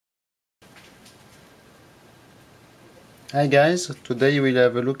Hi guys, today we'll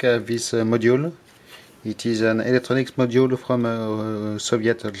have a look at this module. It is an electronics module from a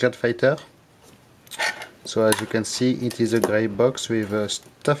Soviet jet fighter. So as you can see, it is a grey box with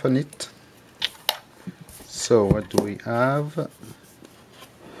stuff on it. So what do we have?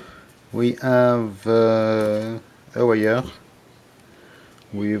 We have a wire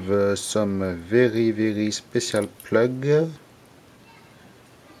with some very special plug. I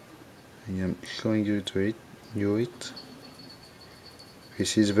am showing you it.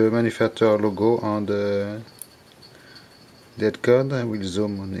 This is the manufacturer logo on the dead code. I will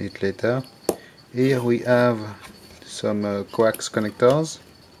zoom on it later. Here we have some coax connectors,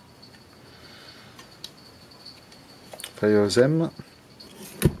 5 of them.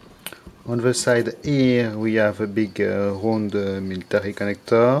 On the side here we have a big round military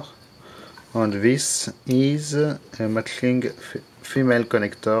connector, and this is a matching female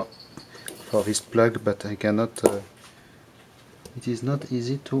connector for this plug, but I cannot it is not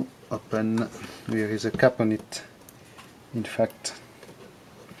easy to open. There is a cap on it, in fact.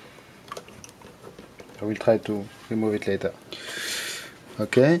 I will try to remove it later.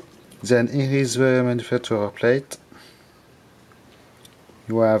 Okay, then here is the manufacturer plate.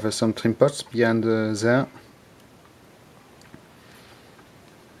 You have some trim pots behind there.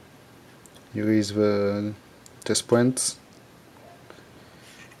 Here is the test points.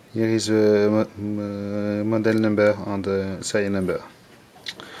 Here is the model number and the serial number.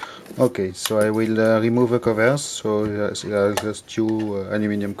 Okay, so I will remove the covers. So there are just two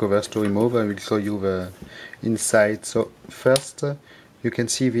aluminium covers to remove. I will show you the inside. So first, you can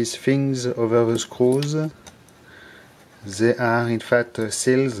see these things over the screws. They are in fact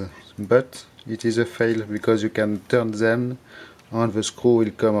seals, but it is a fail because you can turn them and the screw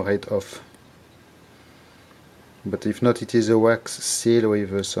will come right off. But if not, it is a wax seal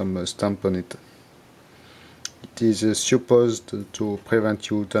with some stamp on it. It is supposed to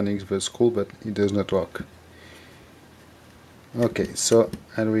prevent you turning the screw, but it does not work. Okay, so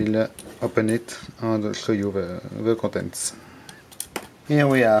I will open it and show you the contents. Here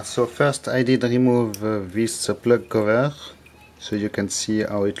we are. So first I did remove this plug cover, so you can see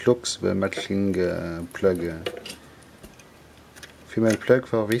how it looks, the matching plug, female plug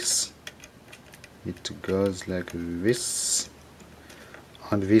for this. It goes like this,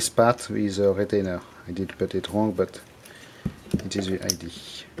 and this part is a retainer. I did put it wrong, but it is the idea.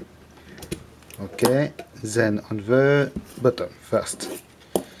 Okay, then on the bottom first.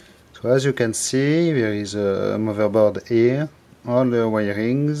 So as you can see, there is a motherboard here, all the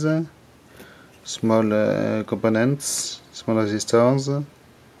wirings, small components, small resistors,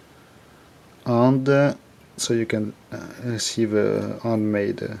 and so you can see the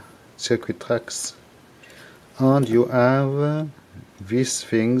handmade circuit tracks, and you have these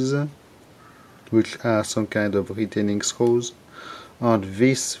things which are some kind of retaining screws, and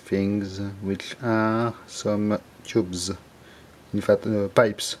these things which are some tubes, in fact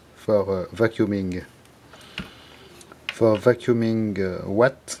pipes for vacuuming. For vacuuming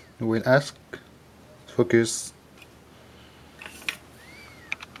what, you will ask? Focus.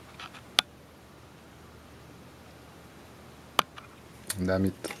 Damn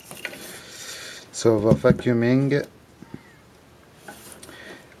it. So for vacuuming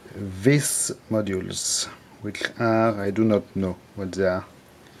these modules, which are, I do not know what they are.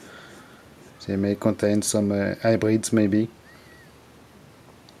 They may contain some hybrids maybe.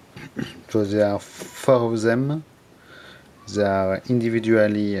 So there are 4 of them. They are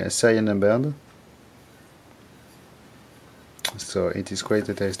individually serial numbered. So it is quite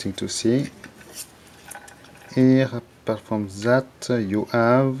interesting to see. Here, apart from that, you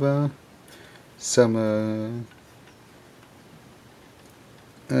have some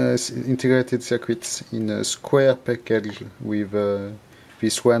integrated circuits in a square package with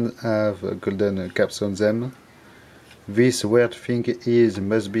this one have golden caps on them. This weird thing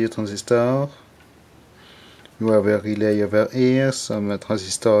must be a transistor. You have a relay over here, some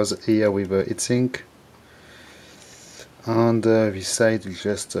transistors here with a heatsink, and this side is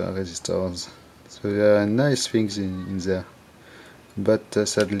just resistors. So there are nice things in there, but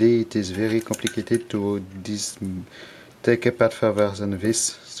sadly it is very complicated to take apart further than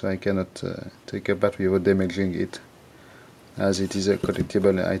this, so I cannot take apart without damaging it, as it is a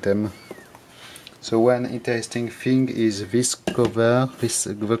collectible item. So one interesting thing is this cover,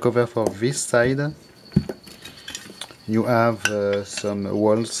 the cover for this side. You have some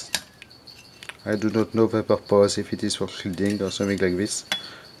walls. I do not know the purpose, if it is for shielding or something like this.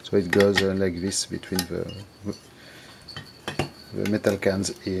 So it goes like this between the metal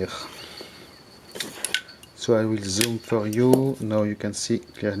cans here. So I will zoom for you. Now you can see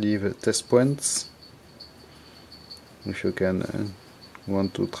clearly the test points. if you can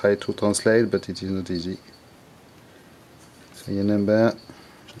want to try to translate, but it is not easy. So your number,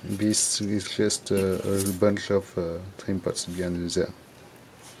 this is just a bunch of trim pots behind there.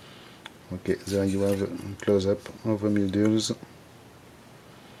 Okay, there you have a close-up of the mildews.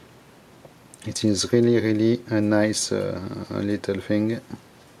 It is really a nice little thing,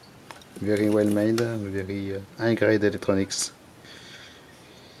 very well made, very high-grade electronics.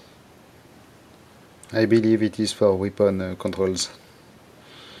 I believe it is for weapon controls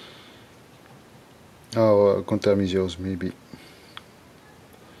or countermeasures maybe.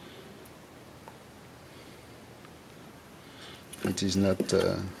 It is not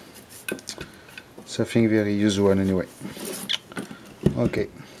something very usual anyway. Okay,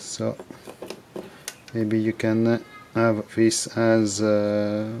 so maybe you can have this as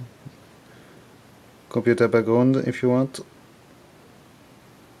a computer background if you want.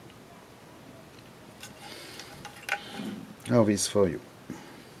 Or this for you.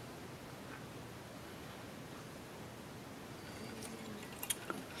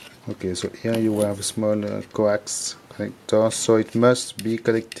 Okay, so here you have a small coax connector, so it must be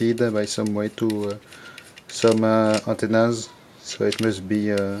connected by some way to some antennas, so it must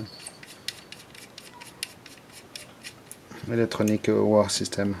be electronic war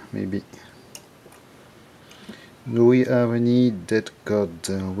system maybe. Do we have any dead code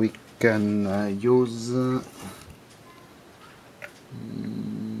we can use?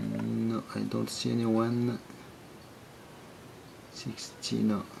 No, I don't see anyone. 60,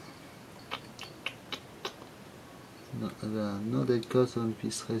 no. No, there are no dead codes on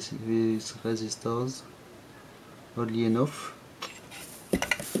these resistors. Oddly enough.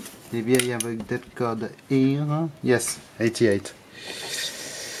 Maybe I have a dead code here. Yes, 88.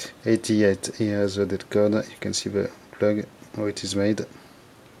 88. Here's the dead code. You can see the plug, how it is made.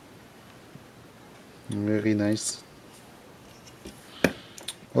 Very nice.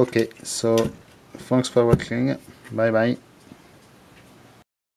 Okay, so thanks for watching. Bye bye.